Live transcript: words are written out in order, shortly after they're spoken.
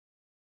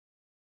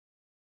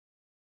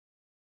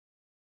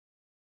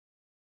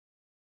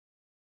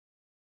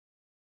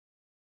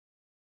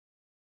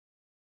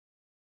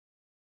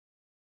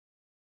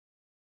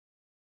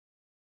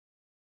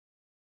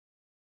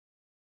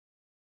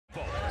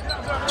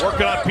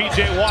working on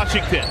P.J.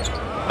 Washington.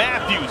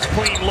 Matthews,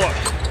 clean look.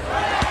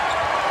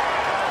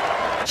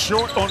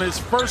 Short on his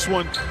first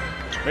one.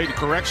 Made a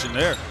correction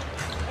there.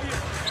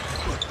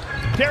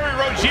 Terry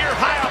Rozier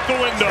high out the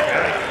window.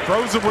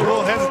 Throws him with a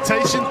little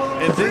hesitation,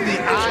 and then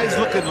the eyes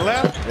looking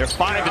left. They're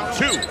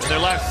 5-2 in their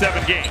last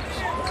 7 games.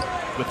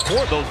 With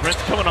 4 of those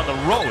Reds coming on the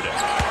road.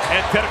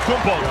 And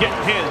Antetokounmpo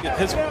getting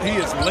his. He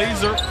is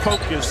laser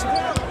focused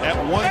at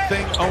one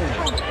thing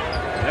only.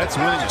 That's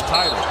winning the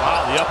title.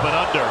 Wow, the up and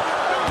under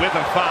with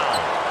a foul.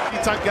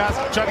 Type guys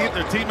try to get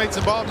their teammates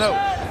involved. No,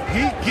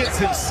 he gets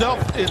himself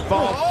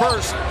involved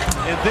first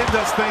and then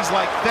does things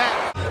like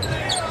that.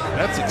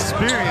 That's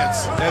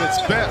experience at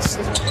its best.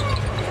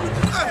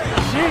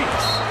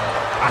 Jeez,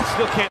 I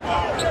still can't.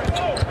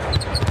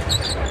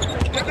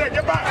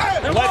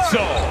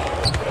 Bledsoe.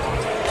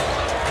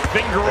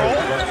 Finger roll.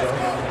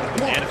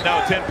 And it's now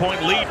a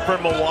 10-point lead for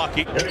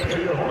Milwaukee.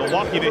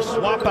 Milwaukee, they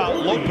swap out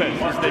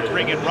Lopez as they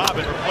bring in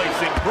Robin,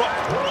 replacing Brook.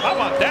 How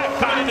about that?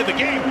 Tied into the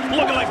game,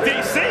 looking like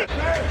DC.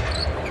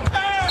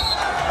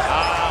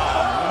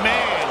 Oh,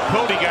 man.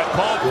 Cody got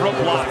called for a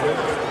block.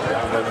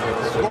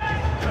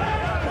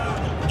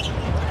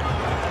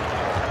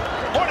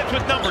 Hornets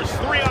with numbers,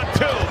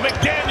 3-on-2.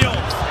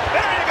 McDaniels.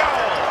 There you go.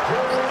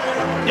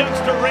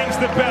 Youngster rings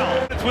the bell.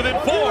 It's within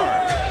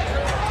 4.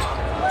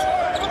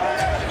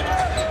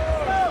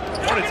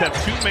 Hornets have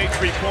 2 made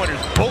 3-pointers,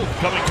 both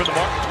coming from the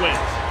Martin twins.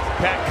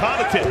 Pat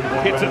Connaughton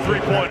hits a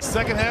 3-point.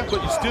 Second half,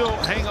 but you still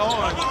hang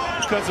on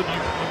because of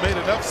you made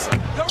enough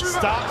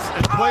stops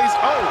and plays.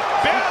 Oh,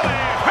 Billy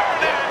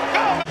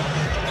Hernangomez!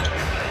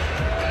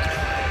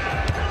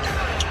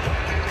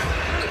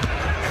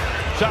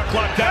 Shot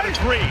clock down to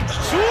 3.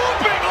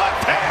 Swooping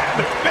left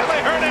hand, Billy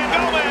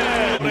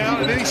Hernangomez!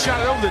 And then he shot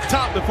it over the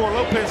top before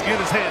Lopez get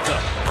his hands up.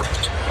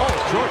 Oh,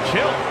 George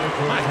Hill.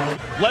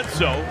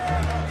 Bledsoe,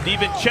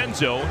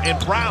 DiVincenzo, and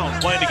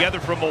Brown playing together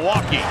from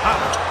Milwaukee.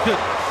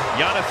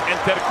 Giannis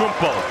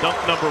Antetokounmpo, dunk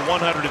number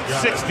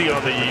 160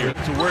 on the year.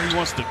 To where he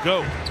wants to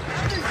go.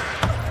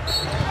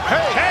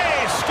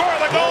 Hey, score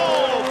the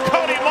goal!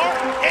 Cody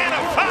Martin and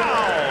a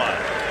foul!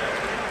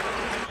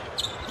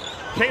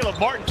 Caleb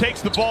Martin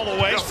takes the ball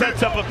away,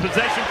 sets up a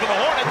possession for the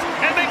Hornets,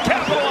 and then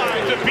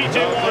capitalizes to P.J.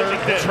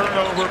 Washington.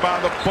 Turnover by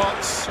the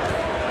Bucks.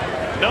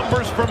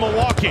 Numbers for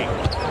Milwaukee.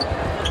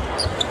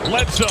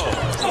 Bledsoe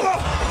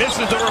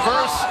misses the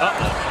reverse.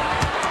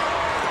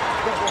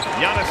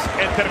 Giannis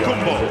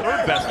Antetokounmpo,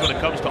 third best when it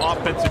comes to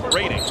offensive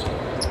rating.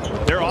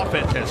 Their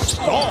offense has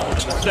stalled in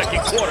the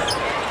second quarter.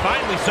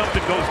 Finally,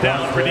 something goes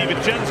down for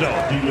DiVincenzo.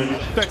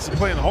 Effects of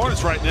playing the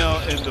Hornets right now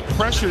and the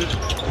pressure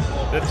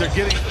that they're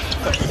getting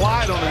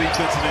applied on the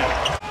defensive end.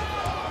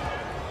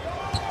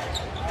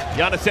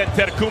 Giannis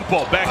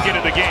Antetokounmpo back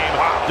into the game.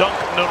 Dunk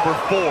number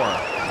 4.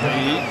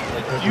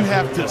 You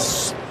have to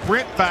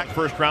sprint back.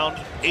 First round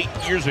 8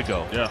 years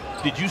ago. Yeah.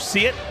 Did you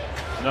see it?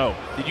 No.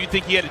 Did you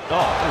think he had it?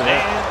 Oh,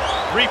 man.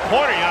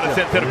 3-pointer Giannis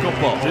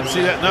Antetokounmpo. Didn't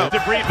see that, no.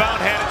 The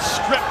rebound had it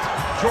stripped.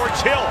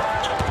 George Hill.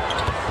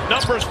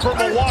 Numbers for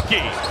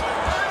Milwaukee.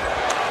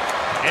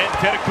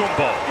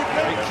 Antetokounmpo.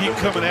 They keep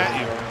coming at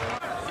you.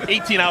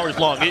 18 hours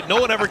long. No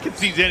one ever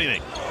concedes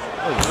anything.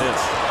 Look at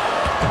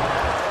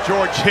this.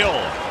 George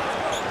Hill.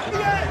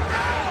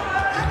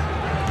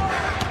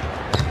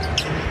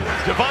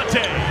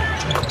 Devontae.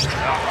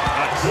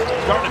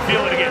 Starting to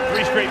feel it again.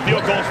 3 straight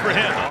field goals for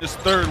him. His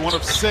third, one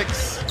of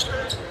 6 in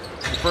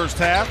the first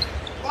half.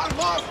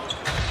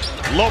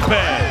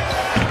 Lopez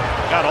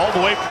got all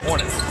the way from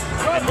Hornets.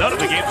 And none of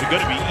the games are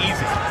going to be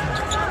easy.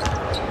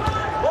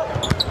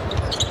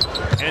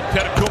 And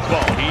Antetokounmpo,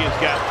 he has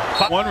got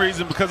 5. One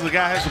reason because the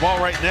guy has the ball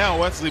right now,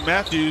 Wesley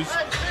Matthews.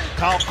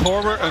 Kyle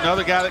Korver,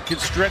 another guy that can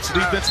stretch the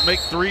defense, make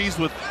threes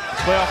with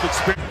playoff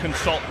experience.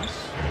 Consultants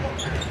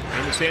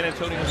in the San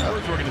Antonio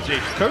Spurs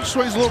organization. Coach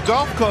swings a little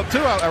golf club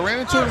too. I ran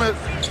into him at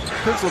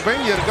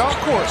Pennsylvania at a golf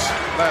course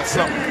last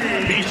summer.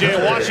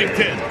 P.J.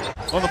 Washington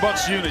on the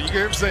Bucks unit. You can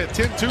hear him say a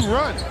 10-2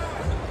 run.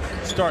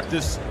 Start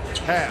this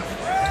half.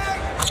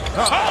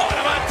 Oh,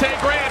 Devontae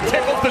Graham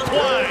tickles the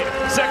twine.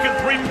 Second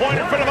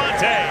 3-pointer for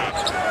Devontae.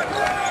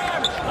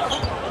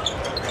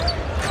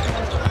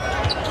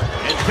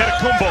 And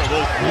Antetokounmpo,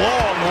 those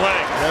long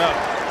legs. Yeah.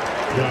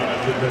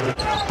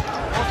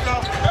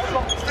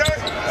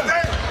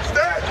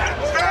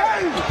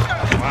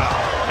 Wow.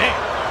 Man.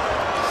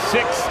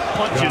 6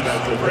 punches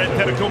for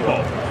Antetokounmpo.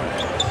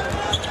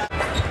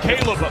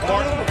 Caleb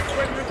Martin.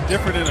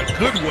 Different in a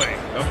good way,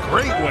 a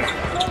great way.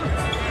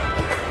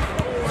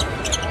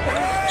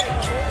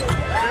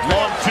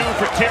 Long 2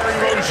 for Terry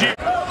Rozier.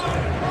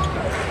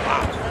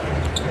 Wow.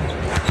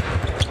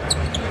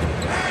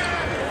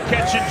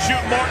 Catch and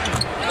shoot Martin.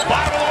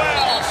 Bottom of the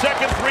well.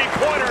 Second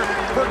 3-pointer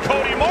for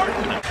Cody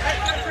Martin.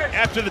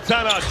 After the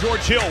timeout,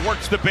 George Hill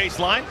works the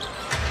baseline.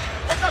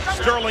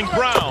 Sterling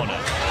Brown.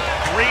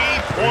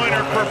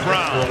 3-pointer for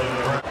Brown.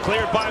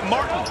 Cleared by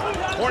Martin.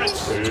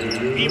 Hornets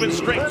even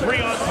strength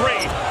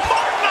 3-on-3.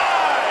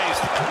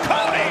 Martinized!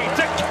 Cody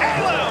to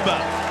Caleb.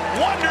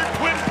 Wonder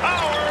Twin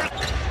powers.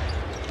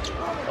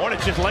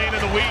 Hornets just laying in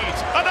the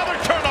weeds. Another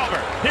turnover.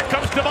 Here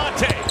comes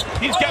Devontae.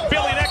 He's got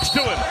Billy next to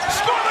him.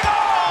 Score the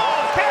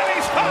goal! And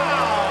he's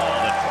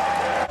fouled!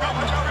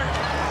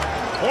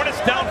 Hornets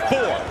down 4.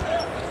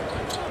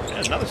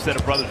 And another set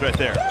of brothers right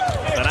there.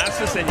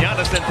 Thanasis and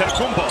Giannis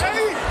Antetokounmpo.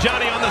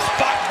 Johnny on the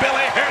spot.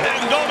 Billy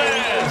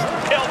Gomez.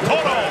 El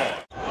Toro.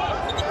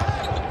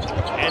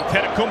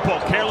 Antetokounmpo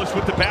careless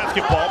with the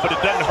basketball, but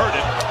it doesn't hurt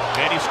him.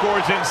 And he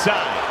scores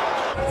inside.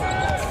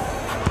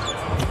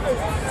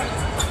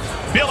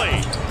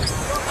 Billy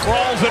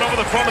crawls it over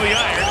the front of the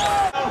iron.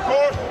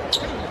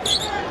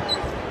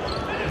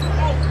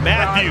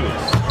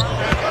 Matthews.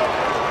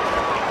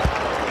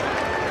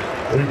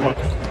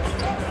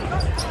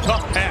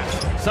 Tough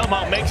pass.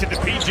 Somehow makes it to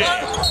PJ.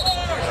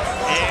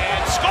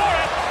 And score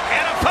it.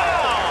 And a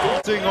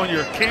foul. Sitting on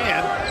your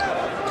can.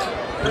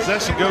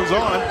 Possession goes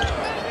on.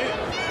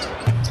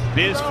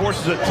 Biz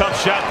forces a tough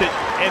shot that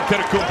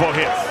Antetokounmpo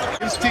hits.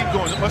 His team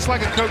going much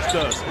like a coach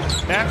does.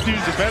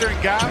 Matthews, a veteran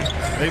guy.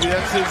 Maybe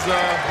that's his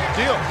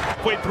deal.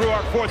 Way through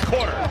our fourth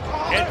quarter.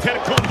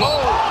 Antetokounmpo.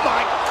 Oh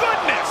my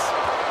goodness!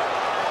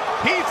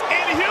 He's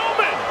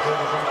inhuman!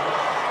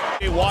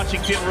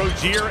 Washington,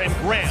 Rozier, and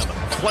Graham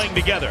playing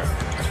together.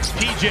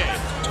 TJ.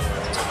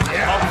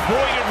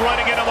 Avoided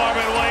running into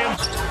Marvin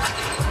Williams.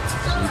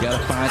 You got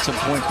to find some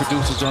point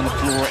producers on the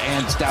floor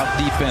and stout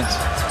defense.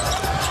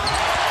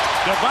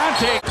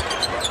 Devontae.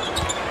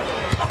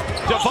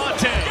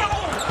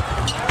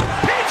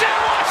 PJ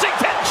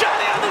Washington,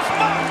 Johnny on the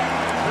spot.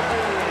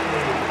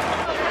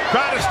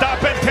 Trying to stop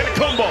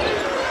Antetokounmpo.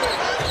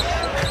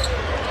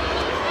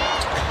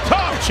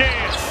 Tough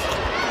chance.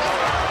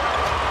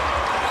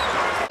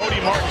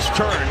 Cody Martin's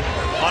turn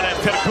on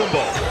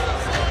Antetokounmpo.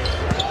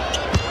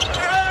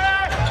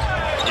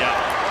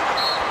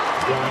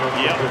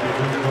 Yep.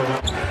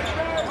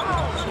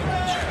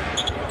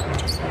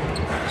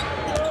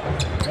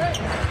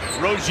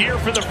 Rozier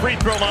for the free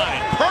throw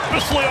line.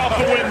 Purposely off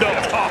the window.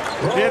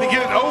 He had to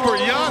get it over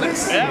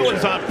Giannis. That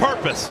was on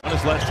purpose. When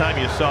was the last time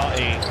you saw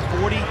a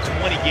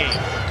 40-20 game?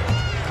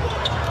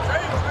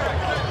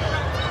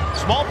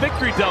 Small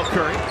victory, Del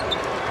Curry.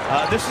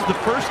 This is the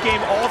first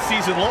game all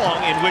season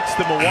long in which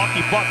the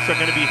Milwaukee Bucks are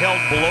going to be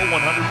held below 100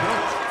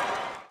 points.